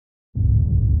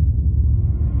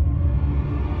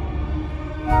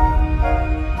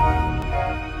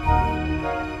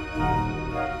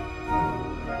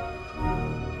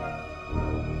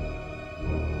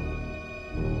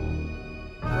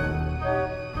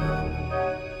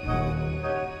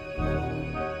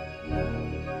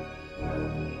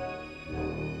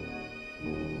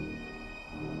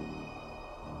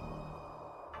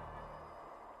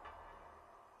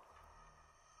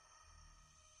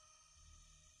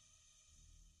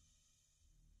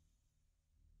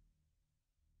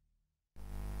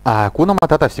Куна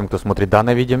Матата всем, кто смотрит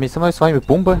данное видео вместе со мной, с вами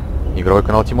Пумба, игровой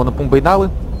канал Тимона Пумба и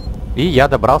Налы. И я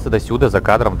добрался до сюда за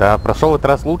кадром, да, прошел этот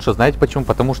раз лучше, знаете почему?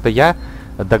 Потому что я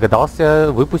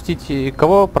догадался выпустить,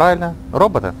 кого правильно?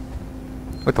 Робота.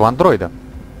 Этого андроида.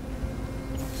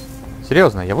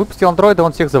 Серьезно, я выпустил андроида,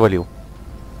 он всех завалил.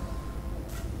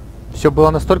 Все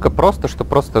было настолько просто,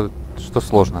 что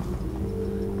сложно.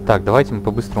 Так, давайте мы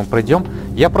по-быстрому пройдем.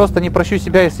 Я просто не прощу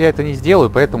себя, если я это не сделаю,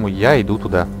 поэтому я иду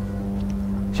туда.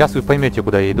 Сейчас вы поймете,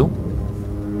 куда я иду.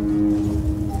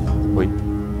 Ой.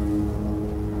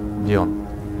 Где он?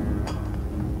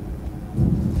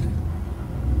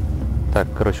 Так,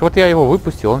 короче, вот я его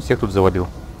выпустил, он всех тут завалил.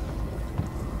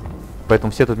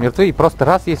 Поэтому все тут мертвы. И просто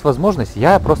раз есть возможность,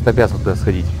 я просто обязан туда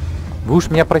сходить. Вы уж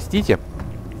меня простите.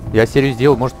 Я серию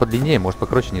сделал, может, подлиннее, может,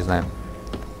 покороче, не знаю.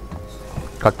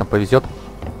 Как там повезет.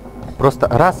 Просто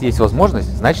раз есть возможность,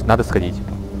 значит, надо сходить.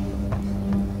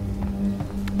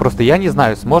 Просто я не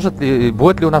знаю,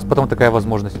 будет ли у нас потом такая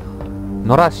возможность.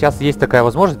 Но раз сейчас есть такая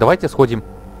возможность, давайте сходим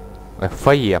в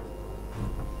фойе.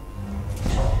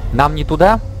 Нам не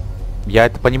туда, я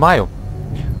это понимаю.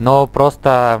 Но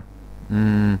просто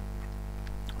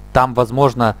там,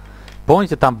 возможно...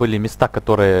 Помните, там были места,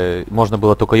 которые можно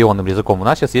было только ионным резаком? У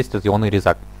нас сейчас есть этот ионный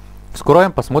резак.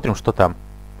 Вскроем, посмотрим, что там.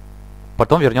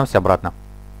 Потом вернемся обратно.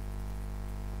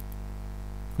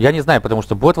 Я не знаю, потому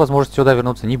что будет возможность сюда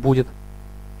вернуться, не будет.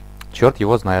 Черт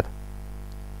его знает.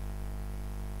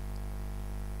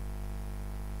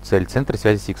 Цель, центр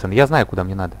связи с Иксом. Я знаю, куда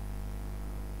мне надо.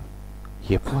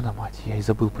 Епона, мать, я и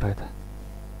забыл про это.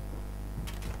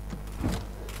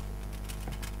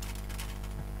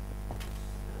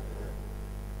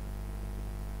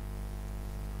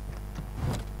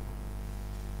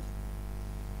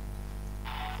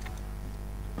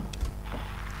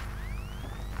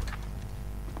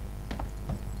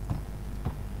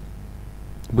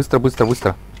 Быстро, быстро,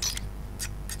 быстро.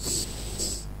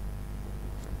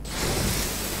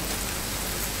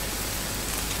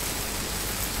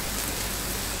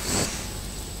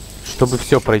 Чтобы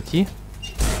все пройти.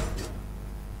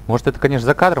 Может, это, конечно,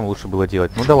 за кадром лучше было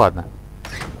делать. Ну да ладно.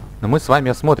 Но мы с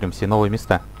вами осмотрим все новые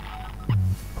места.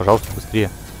 Пожалуйста, быстрее.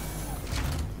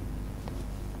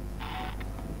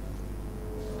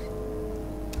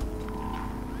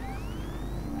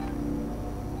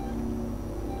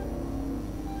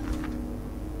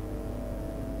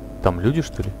 Там люди,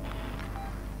 что ли?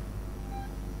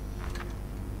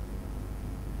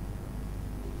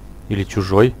 Или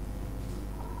чужой?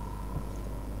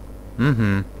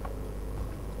 Угу.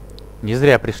 Не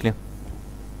зря пришли.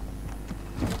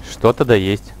 Что-то да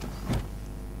есть.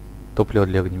 Топливо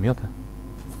для огнемета.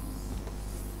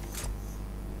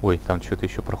 Ой, там что-то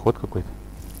еще проход какой-то.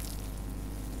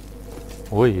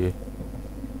 Ой-ой.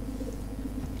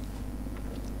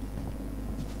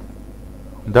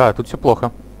 Да, тут все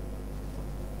плохо.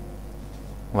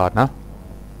 Ладно.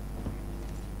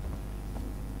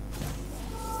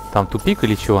 Там тупик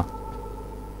или чего?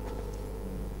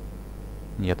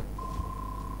 Нет.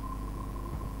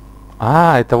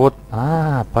 Это вот...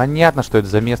 понятно, что это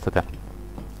за место-то.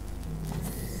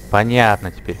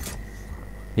 Понятно теперь.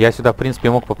 Я сюда, в принципе,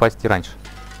 мог попасть и раньше.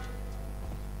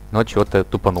 Но чего-то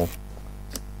тупанул.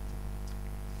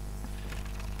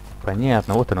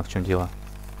 Понятно, вот оно в чем дело.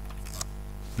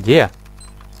 Где?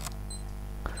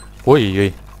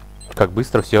 Ой-ой-ой. Как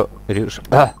быстро все решил.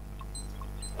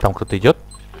 Там кто-то идет.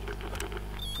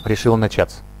 Решил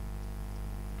начаться.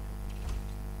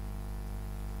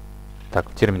 Так,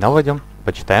 в терминал войдем.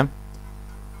 Почитаем.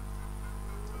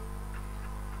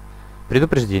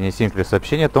 Предупреждение, Синклер.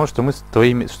 Сообщение о том,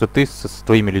 что ты с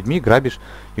твоими людьми грабишь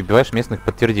и убиваешь местных,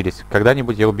 подтвердились.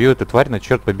 Когда-нибудь я убью эту тварь, но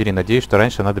черт побери, надеюсь, что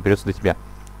раньше она доберется до тебя.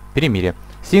 Перемирие.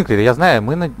 Синклер, я знаю,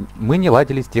 мы не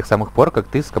ладили с тех самых пор, как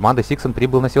ты с командой Сиксон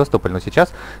прибыл на Севастополь, но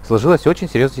сейчас сложилась очень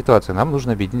серьезная ситуация, нам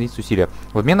нужно объединить усилия.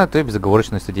 В обмен на твое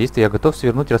безоговорочное содействие я готов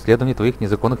свернуть расследование твоих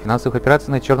незаконных финансовых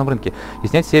операций на черном рынке и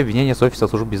снять все обвинения с офиса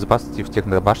службы безопасности в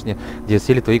технобашне, где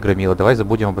сели твои громилы. Давай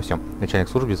забудем обо всем. Начальник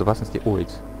службы безопасности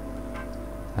Уэйтс.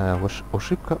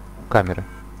 Ошибка камеры.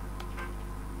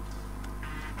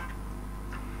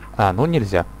 Ну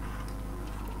нельзя.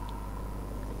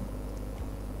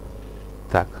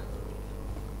 Так.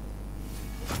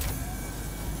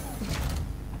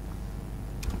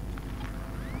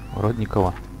 Вроде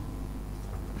никого.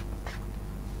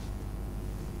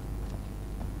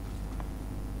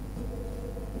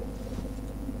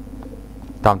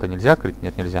 Там-то нельзя открыть?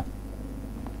 Нет, нельзя.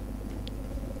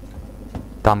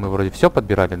 Там мы вроде все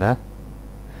подбирали, да?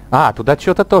 Туда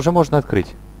что-то тоже можно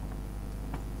открыть.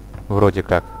 Вроде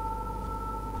как.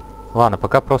 Ладно,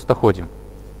 пока просто ходим.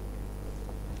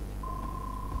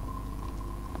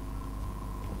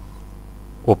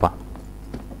 Опа.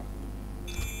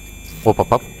 Опа,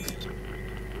 пап.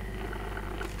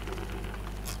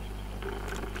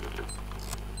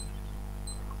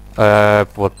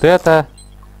 Вот это.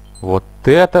 Вот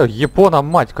это. Япона,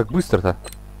 мать, как быстро-то.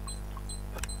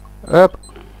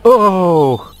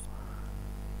 Ох.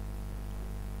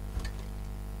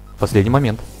 Последний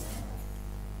момент.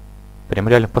 Прям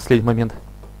реально в последний момент.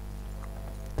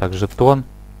 Так, жетон.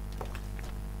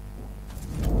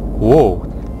 Воу.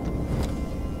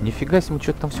 Нифига себе, мы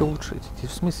что-то там все улучшить. В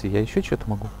смысле, я еще что-то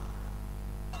могу?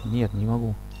 Нет, не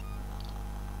могу.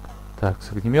 Так,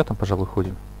 с огнеметом, пожалуй,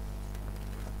 ходим.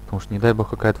 Потому что, не дай бог,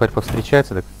 какая тварь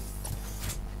повстречается, так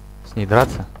с ней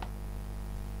драться.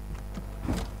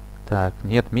 Так,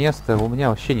 нет места. У меня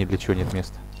вообще ни для чего нет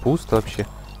места. Пусто вообще.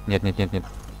 Нет, нет, нет, нет.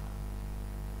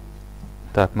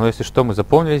 Так, ну если что, мы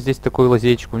запомнили здесь такую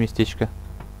лазеечку, местечко.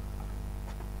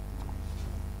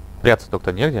 Прятаться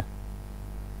только негде.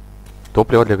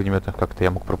 Топливо для огнемета. Как-то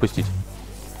я мог пропустить.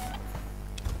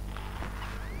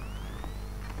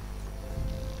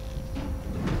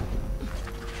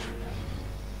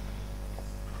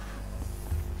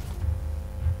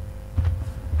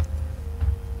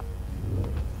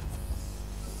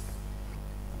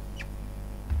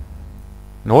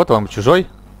 Ну вот вам чужой.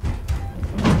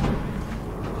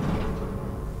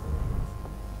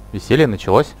 Веселье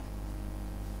началось.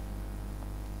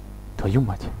 Твою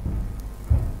мать.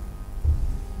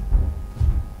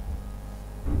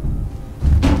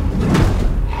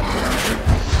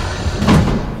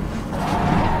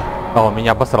 А он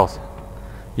меня обосрался.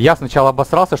 Я сначала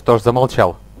обосрался, что аж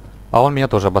замолчал. А он меня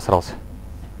тоже обосрался.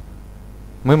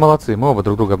 Мы молодцы, мы оба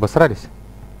друг друга обосрались.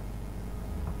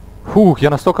 Фух, я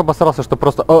настолько обосрался, что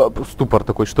просто... ступор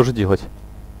такой, что же делать?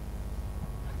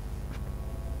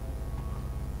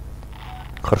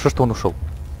 Хорошо, что он ушел.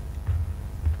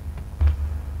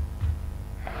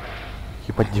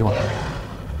 Ебать, где он?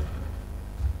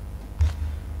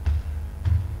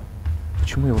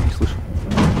 Почему я его не слышал?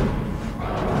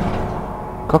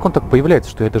 Как он так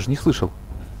появляется, что я даже не слышал?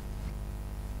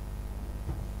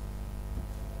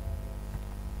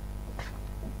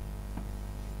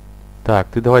 Так,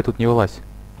 ты давай тут не вылазь.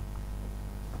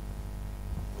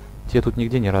 Тебе тут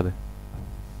нигде не рады.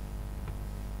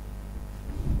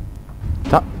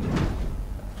 Да.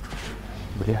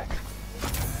 Блядь.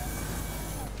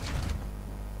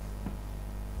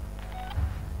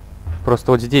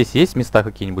 Просто вот здесь есть места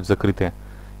какие-нибудь закрытые?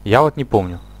 Я вот не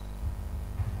помню.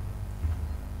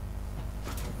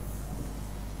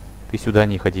 Ты сюда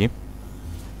не ходи.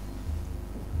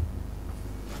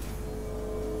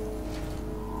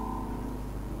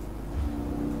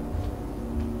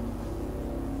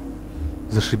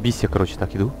 Зашибись, я, короче,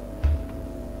 так иду.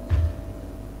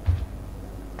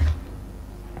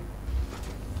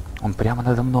 Он прямо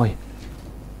надо мной.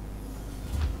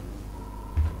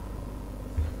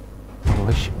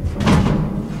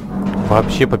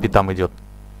 Вообще по пятам идет.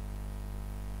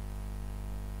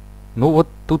 Ну вот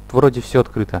тут вроде все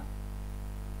открыто.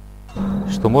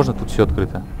 Что можно, тут все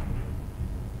открыто.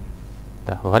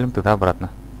 Да, валим тогда обратно.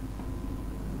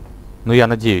 Ну я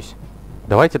надеюсь.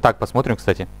 Давайте так посмотрим,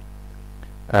 кстати.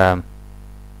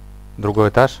 Другой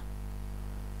этаж.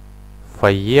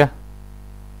 Фойе.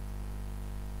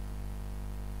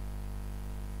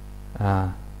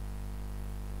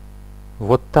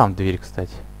 Вот там дверь,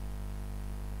 кстати.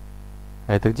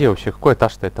 А это где вообще? Какой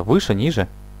этаж-то это? Выше, ниже?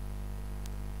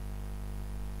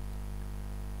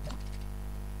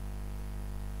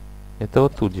 Это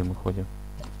вот тут, где мы ходим.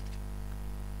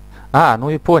 А, ну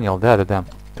и понял, да-да-да.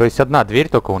 То есть одна дверь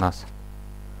только у нас.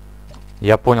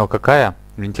 Я понял, какая.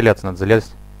 Вентиляцию надо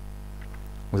залезть.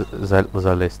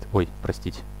 Залезть. Ой,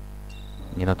 простите.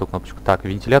 Не на ту кнопочку. Так,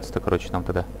 вентиляцию-то, короче, нам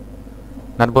тогда.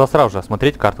 Надо было сразу же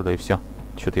осмотреть карту, да и все.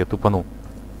 Что-то я тупанул.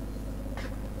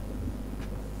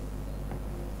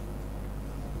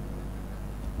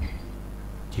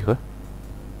 Тихо.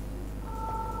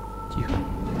 Тихо.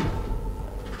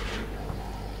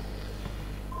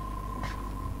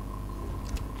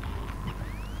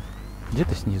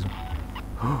 Где-то снизу.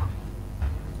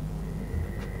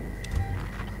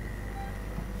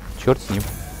 Черт с ним.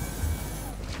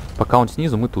 Пока он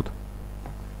снизу, мы тут.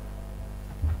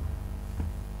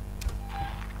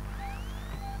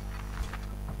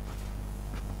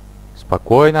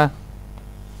 Спокойно.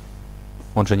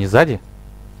 Он же не сзади?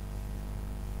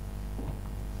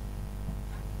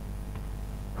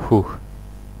 Фух.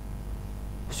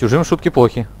 С чужим шутки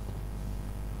плохи.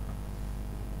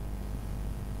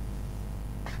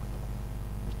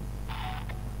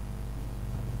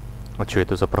 А что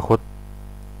это за проход?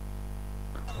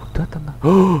 Вот это на...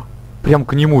 О! Прям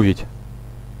к нему ведь.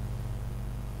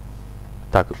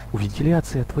 Так,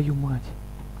 вентиляция, твою мать.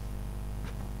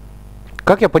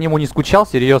 Как я по нему не скучал,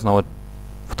 серьезно, вот.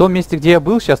 В том месте, где я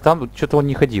был, сейчас там что-то он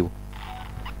не ходил.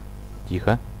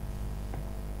 Тихо.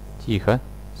 Тихо.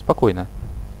 Спокойно.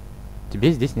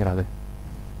 Тебе здесь не рады.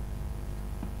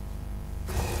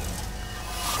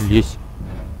 Лезь.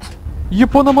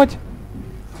 Япона, мать!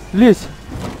 Лезь!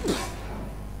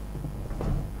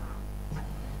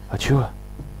 А чё?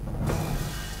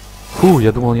 Фу,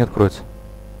 я думал, не откроется.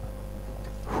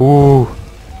 Фу.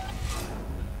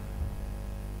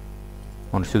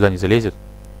 Он сюда не залезет.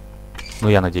 Ну,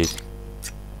 я надеюсь.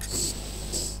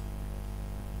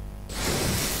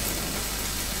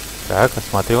 Так,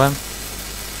 осматриваем.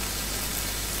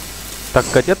 Так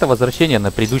сказать, это возвращение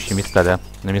на предыдущие места, да?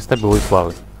 На места былой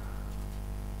славы.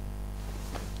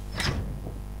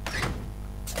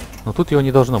 Но тут его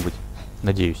не должно быть.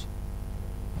 Надеюсь.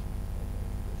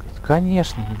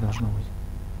 Конечно, не должно быть.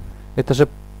 Это же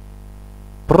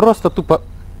просто тупо...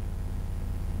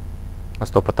 А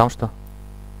стоп, а там что?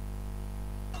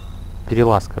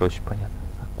 Перелаз, короче, понятно.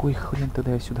 А кой хрен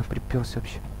тогда я сюда приперся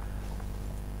вообще?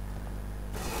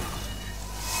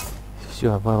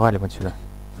 Все, валим отсюда.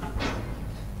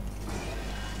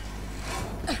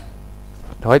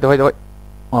 Давай, давай, давай.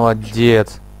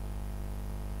 Молодец.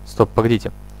 Стоп,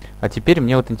 погодите. А теперь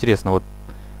мне вот интересно, вот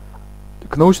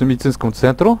к научно-медицинскому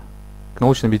центру, к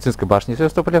научно-медицинской башне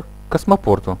Севастополя, к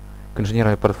космопорту, к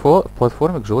инженерной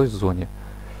платформе, к жилой зоне.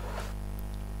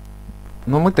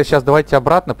 Ну мы-то сейчас давайте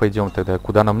обратно пойдем тогда,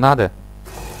 куда нам надо,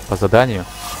 по заданию.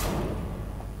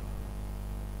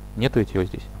 Нету ведь его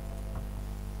здесь.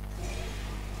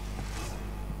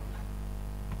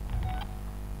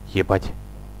 Ебать.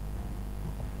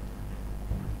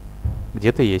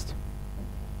 Где-то есть.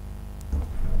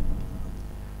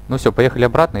 Ну все, поехали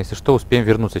обратно, если что, успеем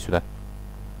вернуться сюда.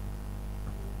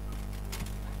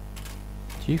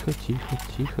 Тихо, тихо,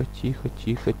 тихо, тихо,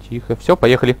 тихо, тихо. Все,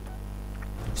 поехали.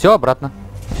 Все, обратно.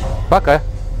 Пока.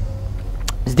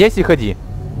 Здесь и ходи.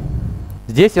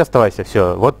 Здесь и оставайся,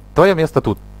 все. Вот твое место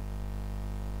тут.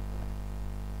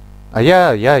 А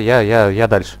я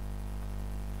дальше.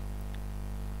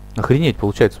 Охренеть,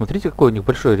 получается. Смотрите, какое у них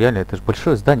большое, реально. Это же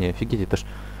большое здание, офигеть. Это ж...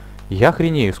 Я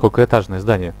охренею, сколькоэтажное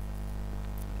здание.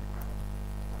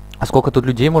 А сколько тут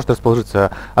людей может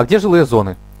расположиться? А где жилые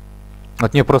зоны?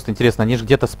 Вот мне просто интересно, они же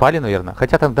где-то спали, наверное.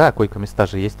 Хотя там, да, койко-места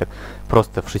же есть, так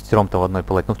просто в шестером-то в одной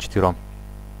палате, ну в четвером.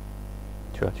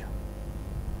 Чё?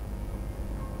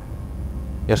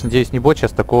 Я ж надеюсь, не будет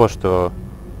сейчас такого, что...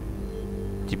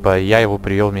 Типа, я его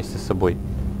привел вместе с собой.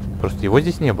 Просто его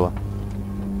здесь не было.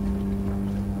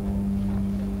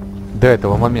 До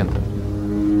этого момента.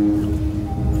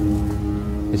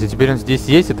 Если теперь он здесь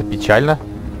есть, это печально.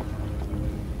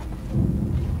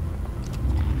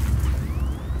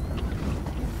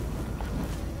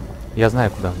 Я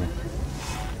знаю, куда мне.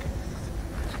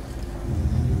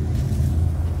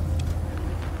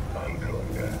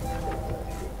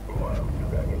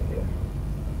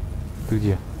 Ты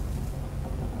где?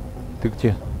 Ты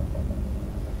где?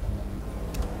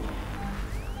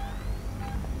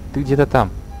 Ты где-то там.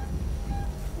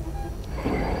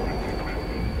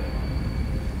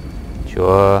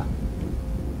 Чё?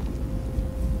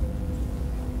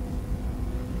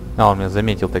 А, он меня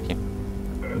заметил таки.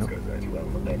 Ну.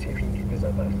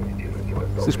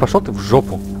 Слышь, пошел ты в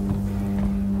жопу.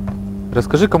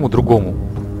 Расскажи кому другому.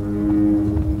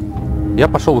 Я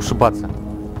пошел ушибаться.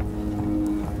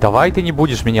 Давай ты не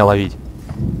будешь меня ловить.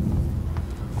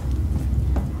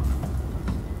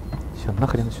 Все,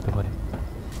 нахрен сюда валим.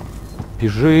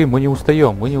 Бежи, мы не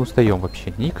устаем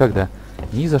вообще. Никогда.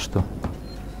 Ни за что.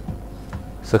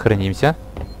 Сохранимся.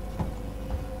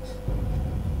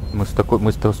 Мы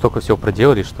столько всего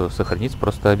проделали, что сохраниться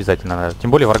просто обязательно надо.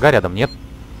 Тем более врага рядом нет.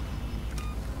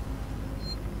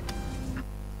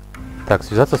 Так,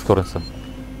 связаться с Торренсом.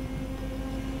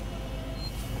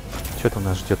 Что там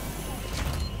нас ждет?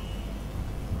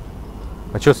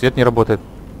 А чё, свет не работает?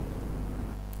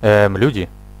 Люди.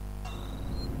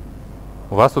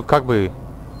 У вас тут как бы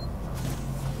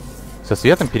со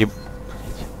светом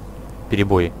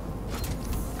перебои.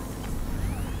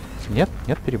 Нет?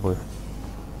 Нет перебоев?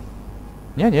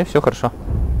 Не, все хорошо.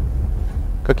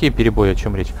 Какие перебои, о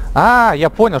чем речь? А, я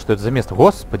понял, что это за место.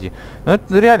 Господи. Ну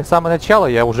это реально самое начало,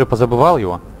 я уже позабывал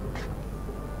его.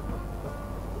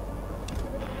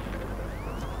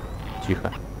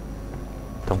 Тихо.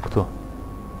 Там кто?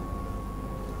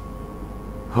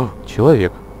 О,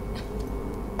 человек.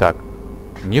 Так.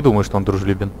 Не думаю, что он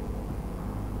дружелюбен.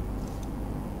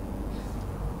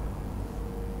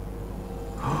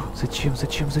 О, зачем?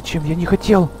 Я не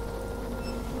хотел.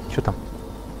 Что там?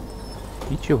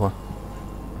 И чего?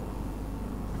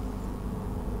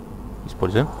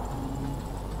 Используем.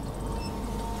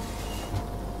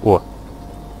 О.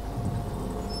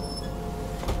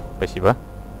 Спасибо.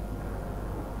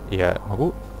 Я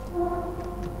могу...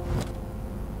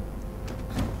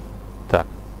 Так.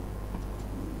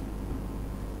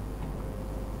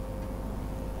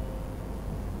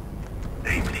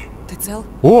 Рипли. Ты цел?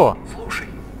 О! Слушай,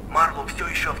 Марлоу все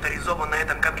еще авторизован на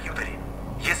этом компьютере.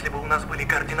 Если бы у нас были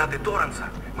координаты Торренса,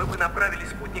 мы бы направили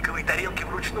спутниковые тарелки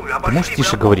вручную, обошли... Можешь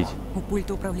тише говорить? У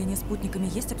пульта управления спутниками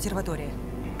есть обсерватория?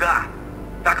 Да.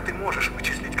 Так ты можешь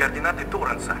вычислить координаты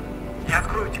Торренса. Я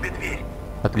открою тебе дверь.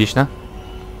 Отлично.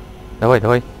 Давай,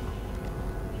 давай.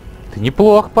 Ты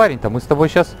неплох, парень-то. Мы с тобой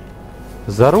сейчас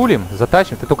зарулим,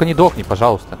 затащим. Ты только не дохни,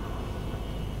 пожалуйста.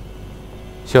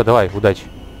 Все, давай, удачи.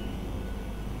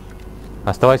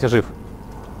 Оставайся жив.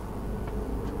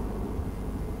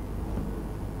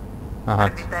 Ага.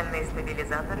 Орбитальные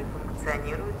стабилизаторы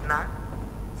функционируют на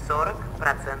 40%.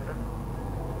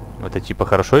 Это типа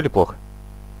хорошо или плохо?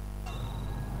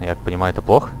 Я так понимаю, это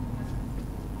плохо.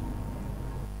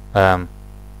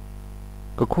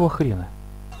 Какого хрена?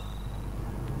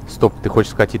 Стоп, ты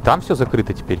хочешь сказать, и там все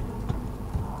закрыто теперь?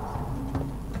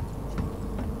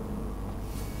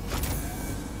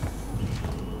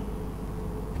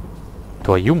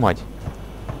 Твою мать.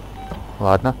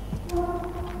 Ладно.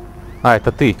 А,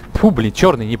 это ты. Фу, блин,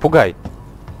 черный, не пугай.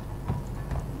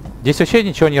 Здесь вообще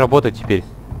ничего не работает теперь.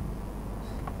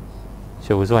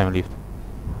 Все, вызываем лифт.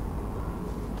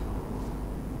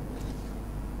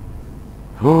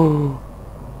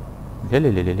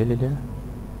 Ля-ля-ля-ля-ля-ля.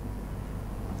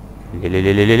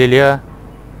 Ля-ля-ля-ля-ля-ля.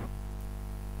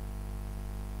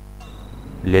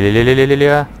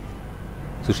 Ля-ля-ля-ля-ля-ля.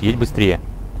 Слушай, едь быстрее.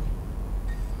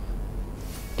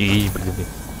 Едь, блин.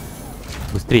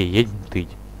 Быстрее, едь, ты.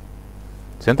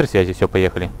 Центр связи, все,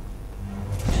 поехали.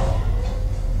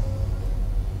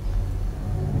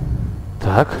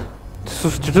 Так.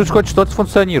 Слушай, тут хоть что-то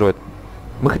функционирует.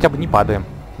 Мы хотя бы не падаем.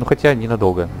 Ну, хотя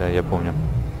ненадолго, да, я помню.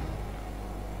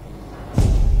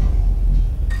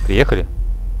 Приехали?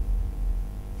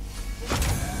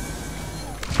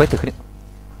 По этой хрен...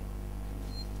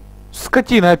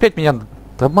 Скотина, опять меня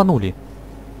обманули.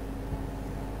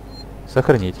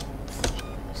 Сохранить.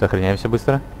 Сохраняемся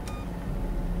быстро.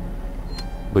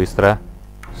 Быстро.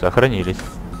 Сохранились.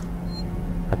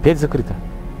 Опять закрыто.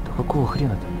 Да какого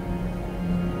хрена-то?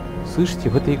 Слышите,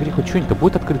 в этой игре хоть что-нибудь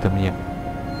будет открыто мне?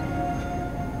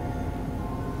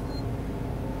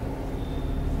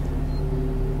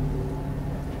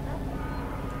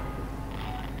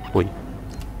 Ой.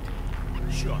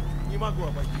 Черт, не могу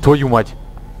обойти. Твою мать.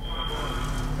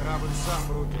 Корабль сам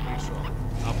в руки пришел.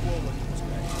 А повод не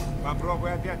пускай.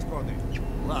 Попробуй опять коды.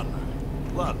 Ладно,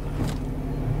 ладно.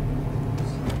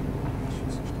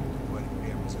 Сейчас что-то тварь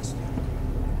прямо за стенкой.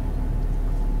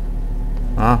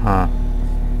 Ага.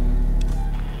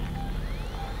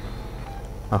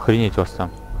 Охренеть вас там.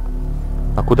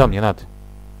 А куда мне надо?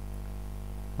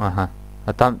 Ага.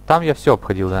 А там я все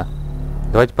обходил, да.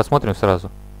 Давайте посмотрим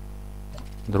сразу.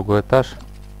 Другой этаж.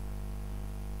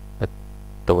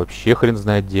 Это вообще хрен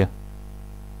знает где.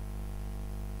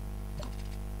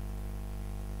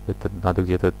 Это надо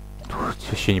где-то...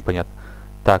 Вообще непонятно.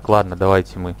 Так, ладно,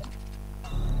 давайте мы.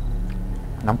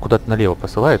 Нам куда-то налево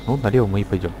посылают. Ну, налево мы и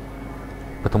пойдем.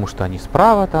 Потому что они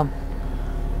справа там.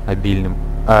 Обильным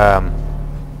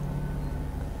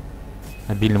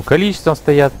количеством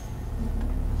стоят.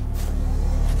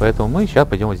 Поэтому мы сейчас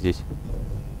пойдем вот здесь.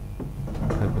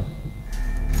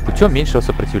 Путем меньшего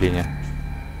сопротивления.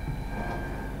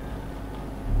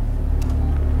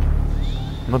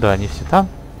 Ну да, они все там.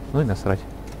 Ну и насрать.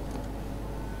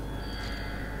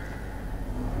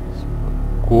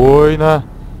 Спокойно.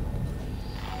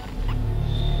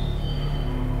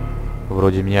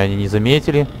 Вроде меня они не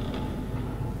заметили.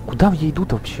 Куда я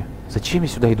иду-то вообще? Зачем я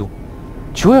сюда иду?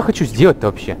 Чего я хочу сделать-то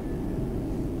вообще?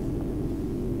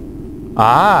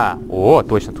 О,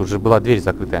 точно, тут же была дверь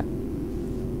закрытая.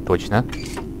 Точно.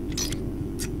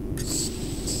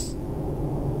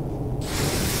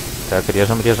 Так,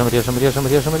 режем.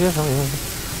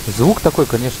 Звук такой,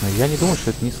 конечно. Я не думаю, что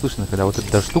это не слышно, когда вот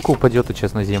эта штука упадет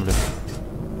сейчас на землю.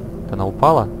 Вот она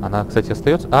упала. Она, кстати,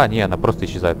 остается. А, не, она просто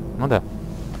исчезает. Ну да.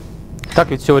 Так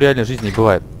ведь все в реальной жизни не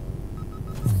бывает.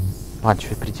 Ладно,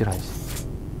 что я притираюсь.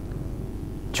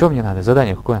 Что мне надо?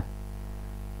 Задание какое?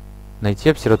 Найти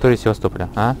обсерваторию Севастополя.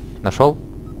 А? Нашел?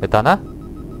 Это она?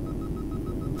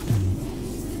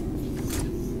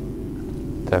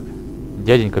 Так.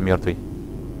 Дяденька мертвый.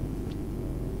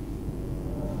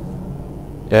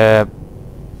 В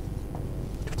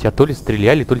тебя то ли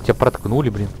стреляли, то ли тебя проткнули,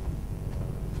 блин.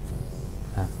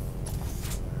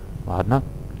 Ладно.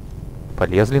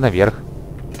 Полезли наверх.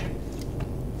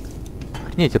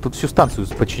 Охренеть, я тут всю станцию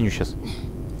починю сейчас.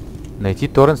 Найти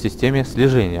торрент в системе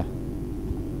слежения.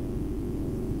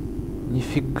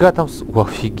 Нифига там... О,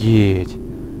 офигеть.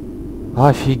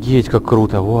 Офигеть, как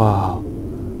круто. Вау.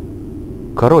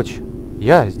 Короче,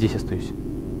 я здесь остаюсь.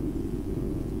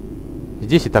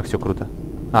 Здесь и так все круто.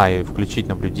 А, и включить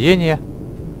наблюдение.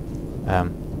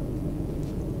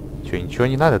 Че, ничего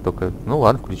не надо, только... Ну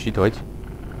ладно, включить, давайте.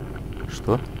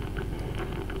 Что?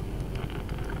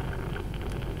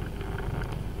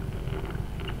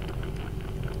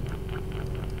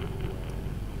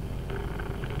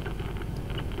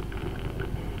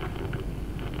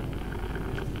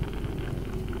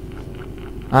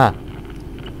 А.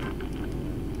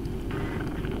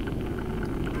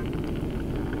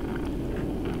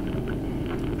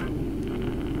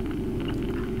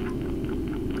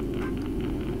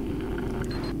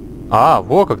 А,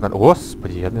 во как надо.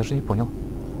 Господи, я даже не понял.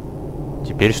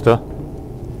 Теперь что?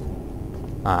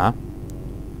 Ага.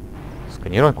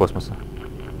 Сканирование космоса.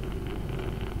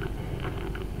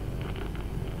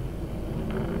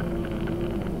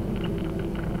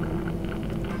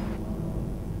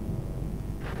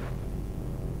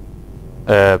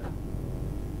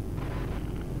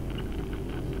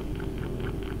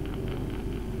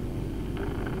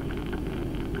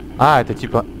 А, это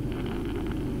типа...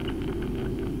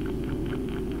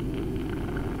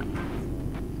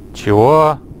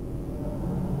 Чего?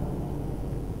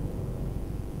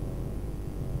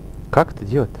 Как это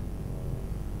делать-то?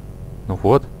 Ну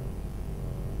вот.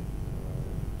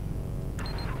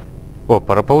 О,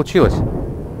 пора получилось.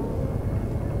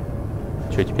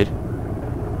 Что теперь?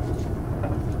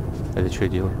 Это что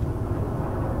я делаю?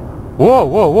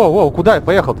 Воу, куда я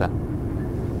поехал-то?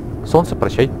 Солнце,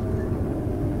 прощай.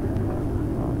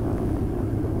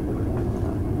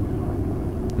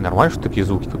 Нормально, что такие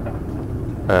звуки тут?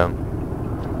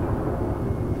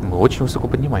 Мы очень высоко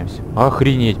поднимаемся.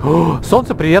 Охренеть. О,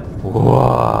 солнце, привет!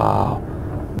 Вау!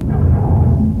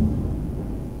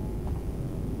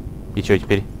 И что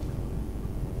теперь?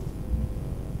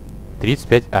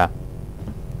 35А.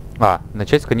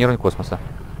 Начать сканирование космоса.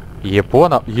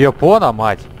 Япона,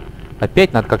 мать!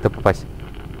 Опять надо как-то попасть.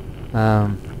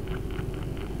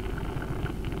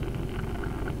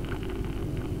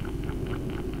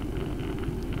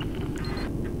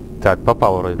 Так,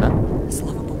 попал вроде, да?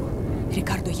 Слава богу.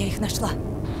 Рикардо, я их нашла.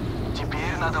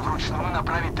 Теперь надо вручную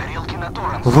направить тарелки на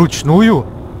торрент. Вручную?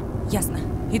 Ясно.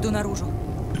 Иду наружу.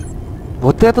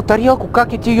 Вот эту тарелку,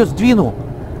 как я тебе ее сдвину?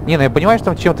 Не, ну я понимаю, что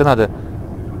там чем-то надо.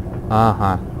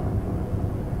 Ага.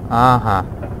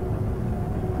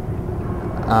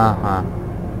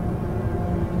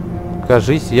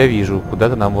 Кажись, я вижу.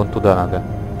 Куда-то нам вон туда надо.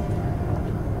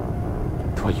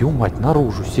 Твою мать,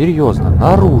 наружу. Серьезно,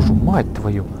 наружу, мать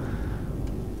твою.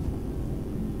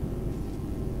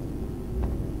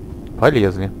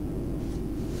 Полезли.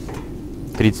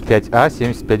 35А,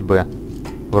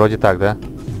 75Б. Вроде так, да?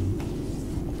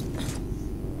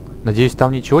 Надеюсь,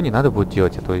 там ничего не надо будет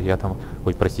делать, а то я там...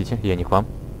 Ой, простите, я не к вам.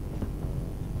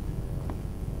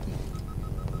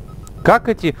 Как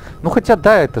эти... Ну, хотя,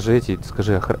 да, это же эти,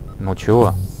 скажи, Ну,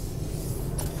 чего?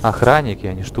 Охранники,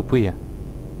 они ж тупые.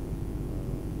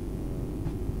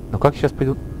 Ну, как сейчас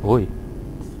пойдут... Ой.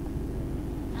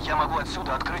 Я могу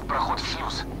отсюда открыть проход в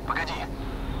шлюз. Погоди.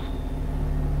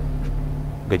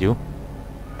 Гадю.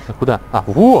 А куда? А,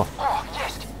 во! О,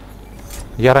 есть!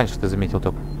 Я раньше-то заметил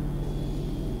только.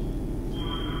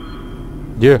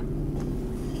 Где?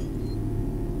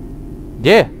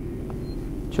 Где?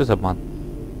 Чё за обман?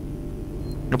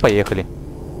 Ну, поехали.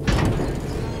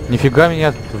 Нифига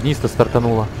меня вниз-то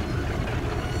стартануло.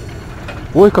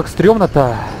 Ой, как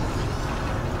стрёмно-то.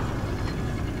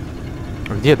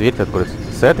 Где дверь-то откроется?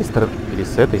 С этой стороны или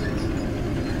с этой?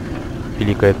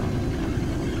 Пиликает.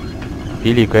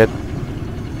 Пиликает.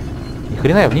 Ни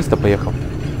хрена я вниз-то поехал.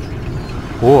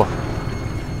 О!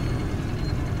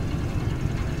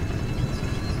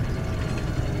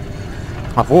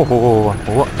 А, во.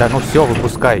 Да ну все,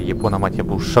 выпускай, Япона, мать, я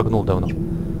бы уж шагнул давно.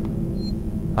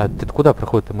 А ты куда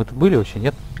проходит-то? Мы тут были вообще,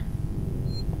 нет?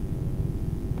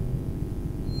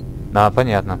 А,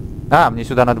 понятно. А, мне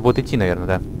сюда надо будет идти, наверное,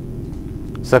 да?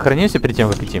 Сохранимся перед тем,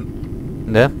 как идти.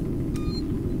 Да?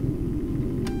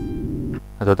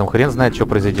 А то там хрен знает, что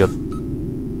произойдет.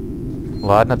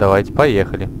 Ладно, давайте,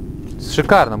 поехали.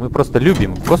 Шикарно, мы просто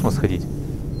любим в космос ходить.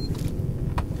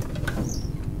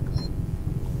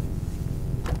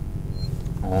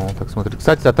 О, так смотри.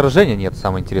 Кстати, отражения нет,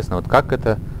 самое интересное. Вот как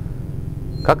это...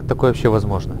 Как такое вообще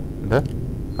возможно? Да?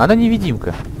 Она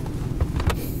невидимка.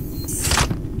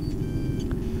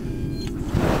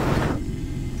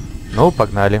 Ну,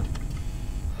 погнали.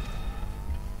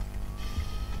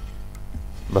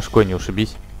 Башкой не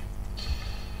ушибись.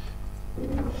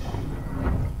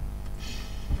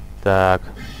 Так.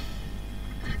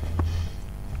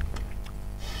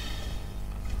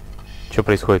 Что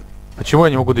происходит? Почему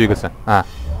я не могу двигаться? А.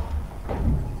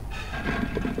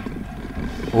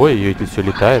 Ой-ой, тут все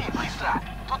летает.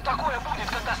 Тут такое будет,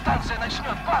 когда станция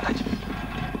начнет падать.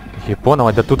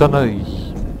 Японова, да тут она...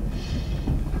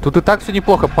 Тут и так все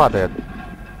неплохо падает.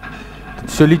 Тут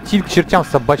все летит к чертям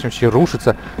собачьим, вообще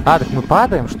рушится. А, так мы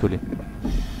падаем, что ли?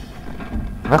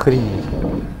 Охренеть.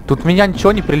 Тут у меня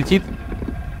ничего не прилетит.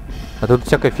 А тут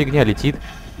всякая фигня летит.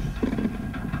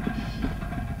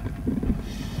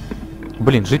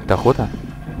 Блин, жить-то охота.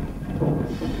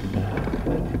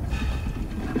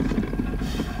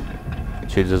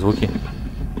 Что это за звуки?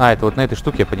 А, это вот на этой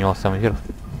штуке я поднимал самый верх.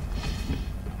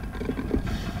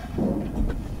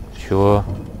 Чё?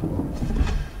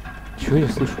 Чё я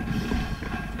слышу?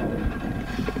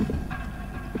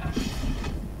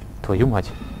 Твою мать.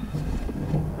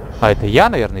 А, это я,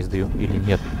 наверное, издаю? Или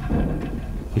нет?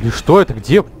 Или что это?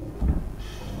 Где?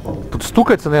 Тут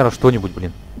стукается, наверное, что-нибудь,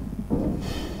 блин.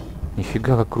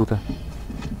 Нифига, как круто.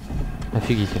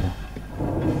 Офигительно.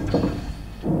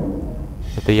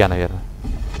 Это я, наверное.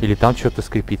 Или там что-то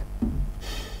скрипит.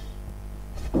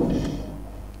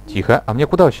 Тихо. А мне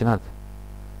куда вообще надо?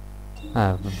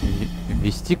 А,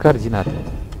 ввести координаты.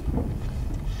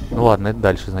 Ну ладно, это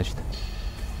дальше, значит.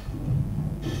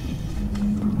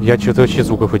 Я что-то вообще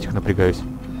звуков этих напрягаюсь.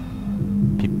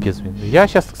 Пипец, блин. Я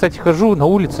сейчас, кстати, хожу на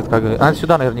улице. А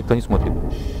сюда, наверное, никто не смотрит.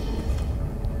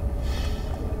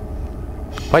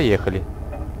 Поехали.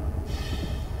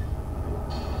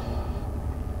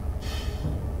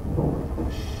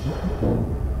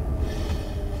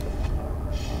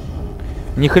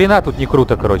 Ни хрена тут не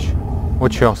круто, короче.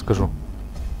 Вот что я вам скажу.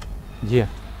 Где?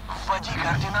 Вводи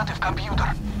координаты в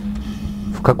компьютер.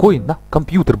 В какой? На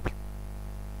компьютер, блин.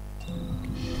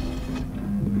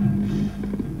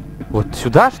 Вот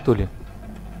сюда, что ли?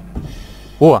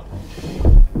 О!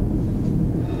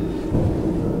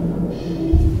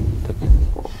 Так.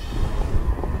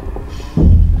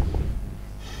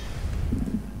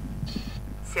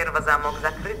 Сервозамок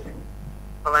закрыт.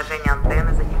 Положение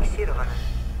антенны зафиксировано.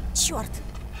 Черт!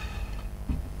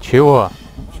 Чего?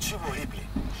 Ничего, Рипли.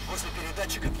 Возле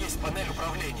передатчиков есть панель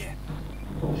управления.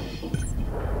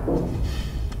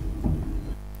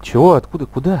 Чего? Откуда?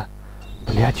 Куда?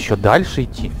 Блять, еще дальше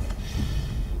идти.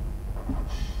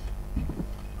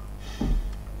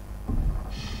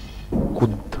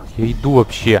 Куда я иду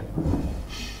вообще?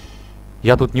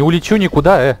 Я тут не улечу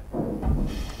никуда,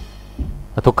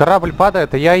 А то корабль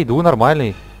падает, а я иду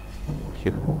нормальный.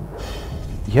 Тихо.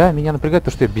 Меня напрягает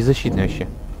то, что я беззащитный вообще.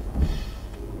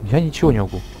 Я ничего не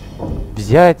могу.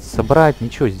 Взять, собрать,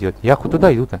 ничего сделать. Я хоть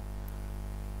туда иду-то.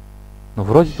 Ну,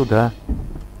 вроде туда.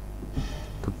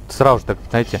 Тут сразу же так,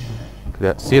 знаете,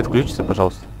 когда свет включится,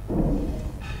 пожалуйста.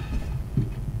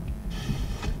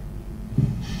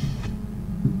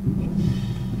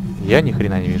 Я ни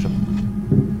хрена не вижу.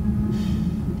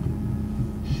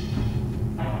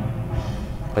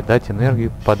 Подать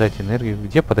энергию, подать энергию.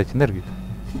 Где подать энергию-то?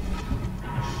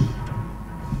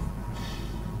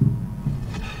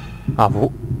 А,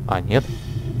 во. А, нет.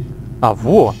 А,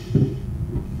 во.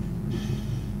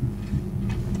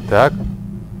 Так.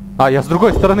 А, я с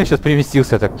другой стороны сейчас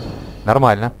переместился так.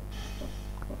 Нормально.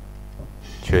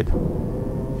 Что это?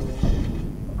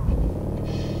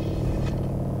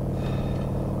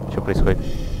 Что происходит?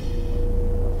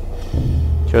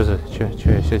 Что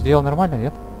я все сделал нормально,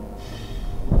 нет?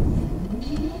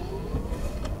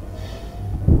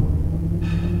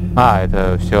 А,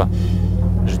 это все.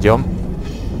 Ждем.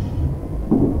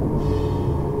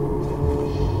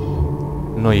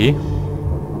 Ну и?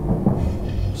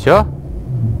 Все?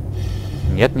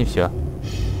 Нет, не все.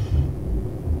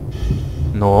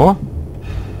 Ну?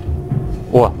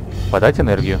 О, подать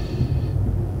энергию.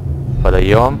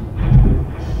 Подаем.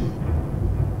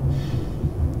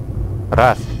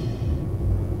 Раз.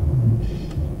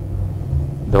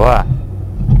 Два.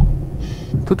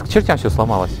 Тут к чертям все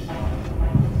сломалось.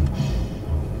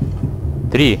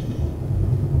 Три.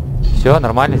 Все,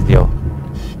 нормально сделал.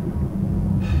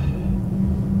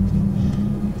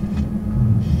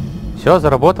 Все,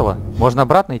 заработало. Можно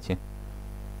обратно идти?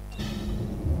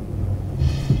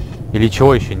 Или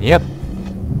чего еще нет?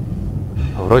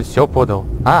 Вроде все подал.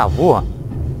 А, во.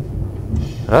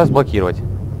 Разблокировать.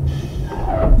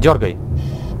 Дергай.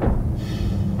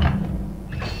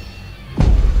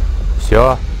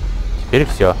 Все. Теперь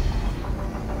все.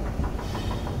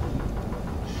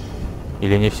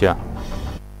 Или не все?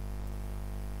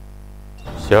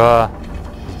 Все.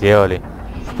 Сделали.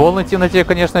 В полной темноте,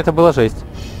 конечно, это была жесть.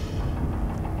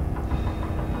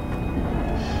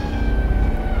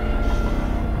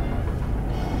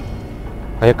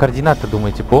 А я координаты,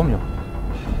 думаете, помню?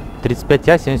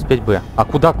 35А, 75Б. А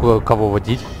куда кого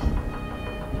водить?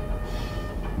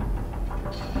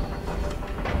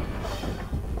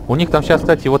 У них там сейчас,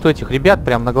 кстати, вот у этих ребят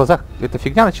прям на глазах эта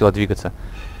фигня начала двигаться.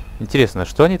 Интересно,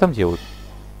 что они там делают?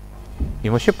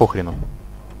 Им вообще похрену.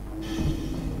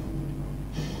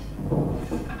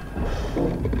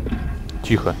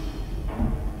 Тихо.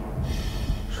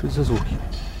 Что это за звуки?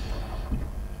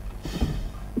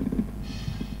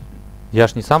 Я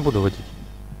ж не сам буду водить.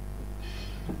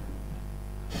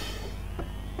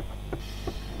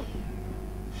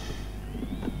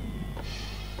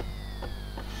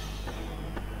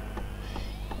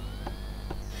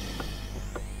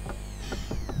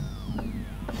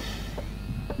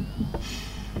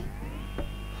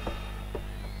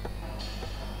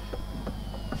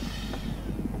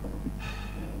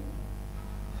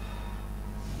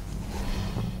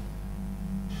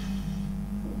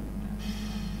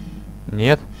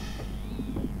 Нет.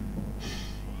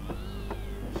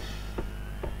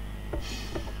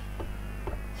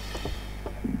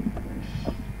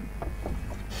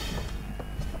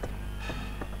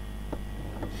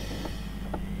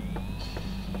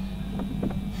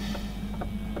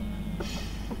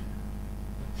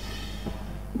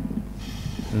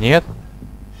 Нет.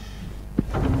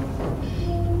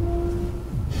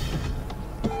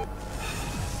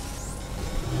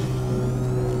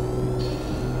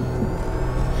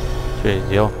 Что я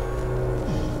сделал?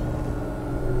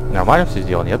 Нормально все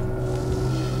сделал, нет?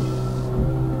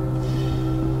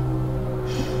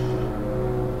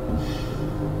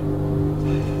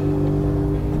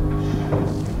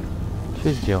 Что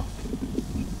я сделал?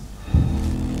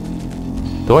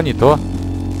 То не то.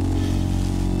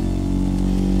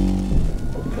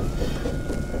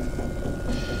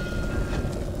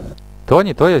 То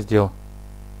не то я сделал.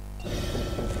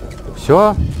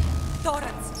 Все.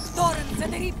 Торренс,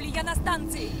 это Рипли, я на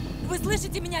станции. Вы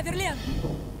слышите меня, Верлен?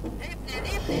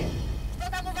 Рипли, что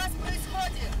там у вас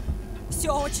происходит?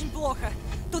 Все очень плохо.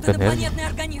 Тут Энергия. инопланетный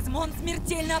организм, он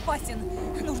смертельно опасен.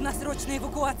 Нужна срочная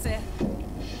эвакуация.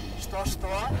 Что?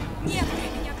 Нет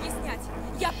времени объяснять.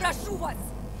 Я прошу вас.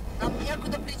 Нам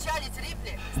некуда причалить,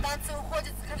 Рипли. Станция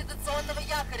уходит с гравитационного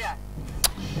якоря.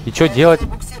 И что делать?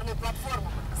 Буксирную платформу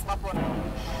под космопортом.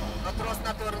 Но трос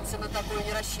на Торренсе на такую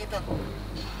не рассчитан.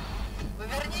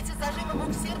 Поверните зажимы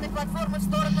буксирной платформы в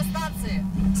сторону станции.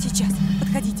 Сейчас,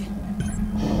 подходите.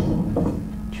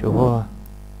 Чего?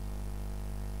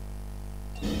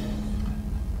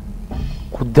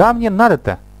 Куда мне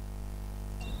надо-то?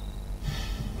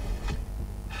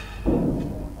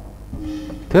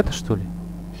 Ты это что ли?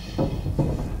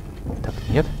 Так,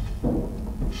 нет.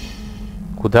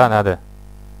 Куда надо?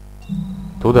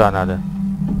 Туда надо.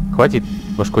 Хватит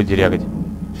башкой дерягать.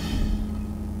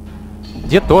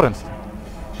 Где Торренс?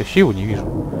 Вообще его не вижу.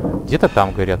 Где-то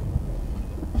там, говорят.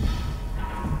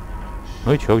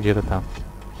 Ну и чё, где-то там.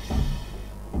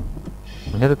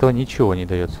 Мне от этого ничего не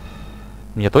дается.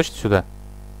 Мне точно сюда?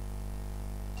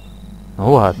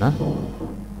 Ну ладно.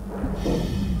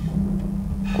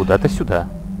 Куда-то сюда.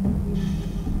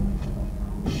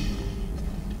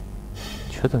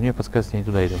 Что-то мне подсказывает, я не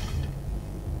туда иду.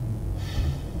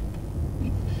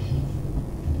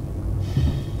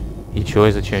 И чё,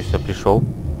 и зачем я сюда пришел?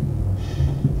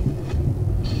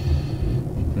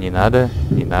 Не надо,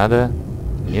 не надо,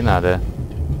 не надо.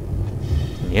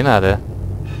 Не надо.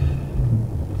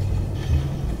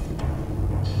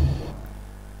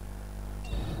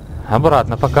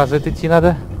 Обратно показывает, идти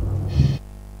надо.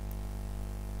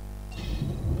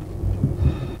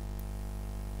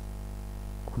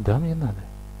 Куда мне надо?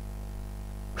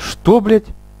 Что, блядь?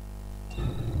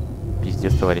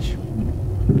 Пиздец, товарищ.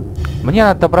 Мне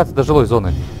надо добраться до жилой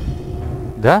зоны.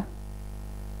 Да?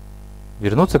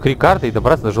 Вернуться к Рикардо и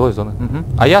добраться до жилой зоны.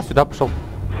 Угу. А я сюда пошел.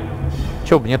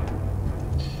 Чё бы нет?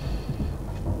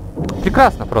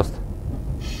 Прекрасно просто.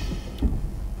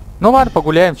 Ну ладно,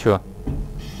 погуляем, чё.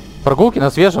 Прогулки на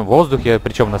свежем воздухе,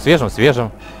 причем на свежем.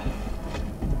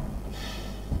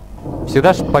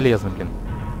 Всегда же полезно, блин.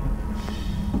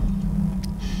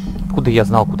 Откуда я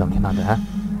знал, куда мне надо,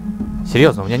 а?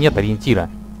 Серьезно, у меня нет ориентира.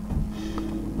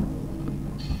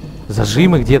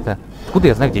 Зажимы где-то. Откуда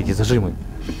я знаю, где эти зажимы?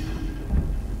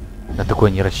 На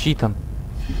такое не рассчитан.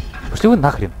 Пошли вы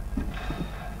нахрен.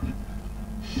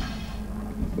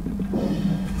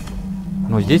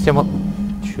 Ну здесь я...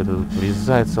 Что-то тут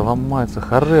врезается, ломается.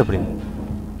 Харе, блин.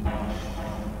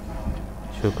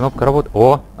 Что, кнопка работает?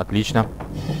 О, отлично.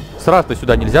 Сразу-то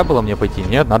сюда нельзя было мне пойти?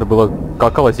 Нет, надо было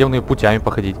околоземными путями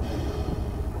походить.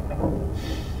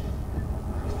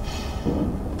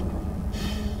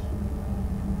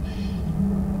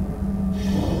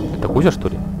 Это Кузя, что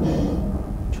ли?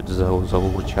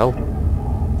 заурчал?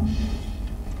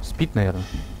 Спит, наверное.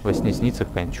 Во сне снится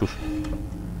какая-нибудь чушь.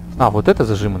 А, вот это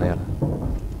зажимы, наверное.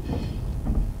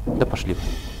 Да пошли.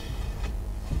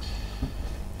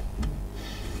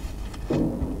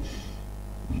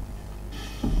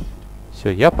 Все,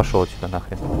 я пошел отсюда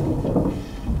нахрен.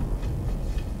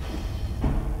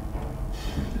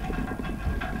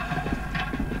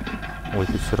 Ой,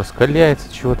 тут все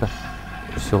раскаляется чего-то.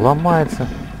 Все ломается.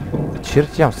 К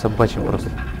чертям собачьим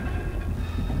просто.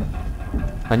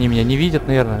 Они меня не видят,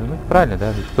 наверное. Ну, правильно,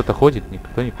 да? Кто-то ходит,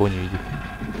 никто никого не видит.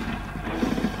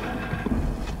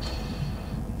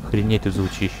 Охренеть тут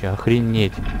звучище,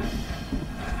 охренеть.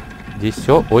 Здесь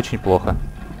все очень плохо.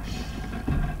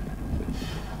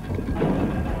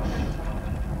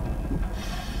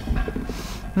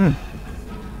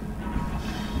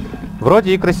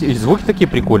 Вроде и красивые. Звуки такие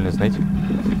прикольные, знаете.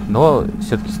 Но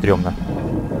все-таки стрёмно.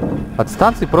 От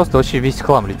станции просто вообще весь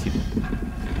хлам летит.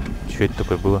 Что это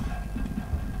такое было?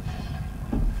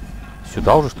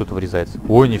 Сюда уже что-то врезается.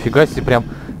 Ой, нифига себе, прям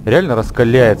реально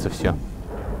раскаляется все.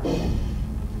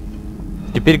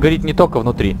 Теперь горит не только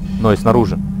внутри, но и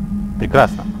снаружи.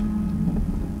 Прекрасно.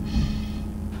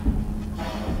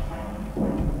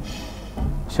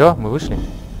 Все, мы вышли.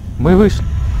 Мы вышли.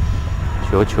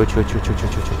 Чё.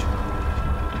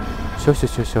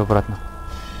 Все, обратно.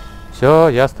 Все,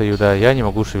 я стою, да, я не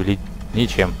могу шевелить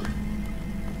ничем.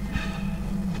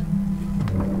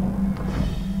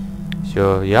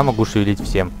 Все, я могу шевелить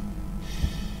всем.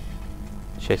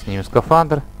 Сейчас снимем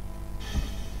скафандр.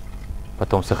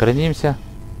 Потом сохранимся.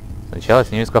 Сначала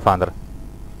снимем скафандр.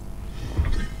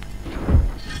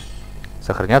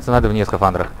 Сохраняться надо вне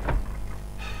скафандра.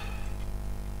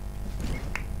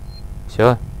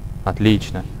 Все,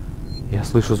 отлично. Я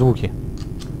слышу звуки.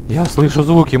 Я слышу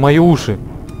звуки, мои уши.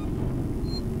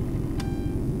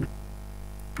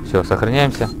 Все,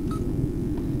 сохраняемся.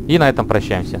 И на этом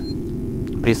прощаемся.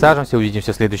 Присаживаемся,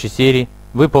 увидимся в следующей серии.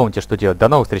 Вы помните, что делать. До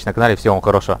новых встреч на канале. Всего вам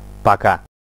хорошего. Пока.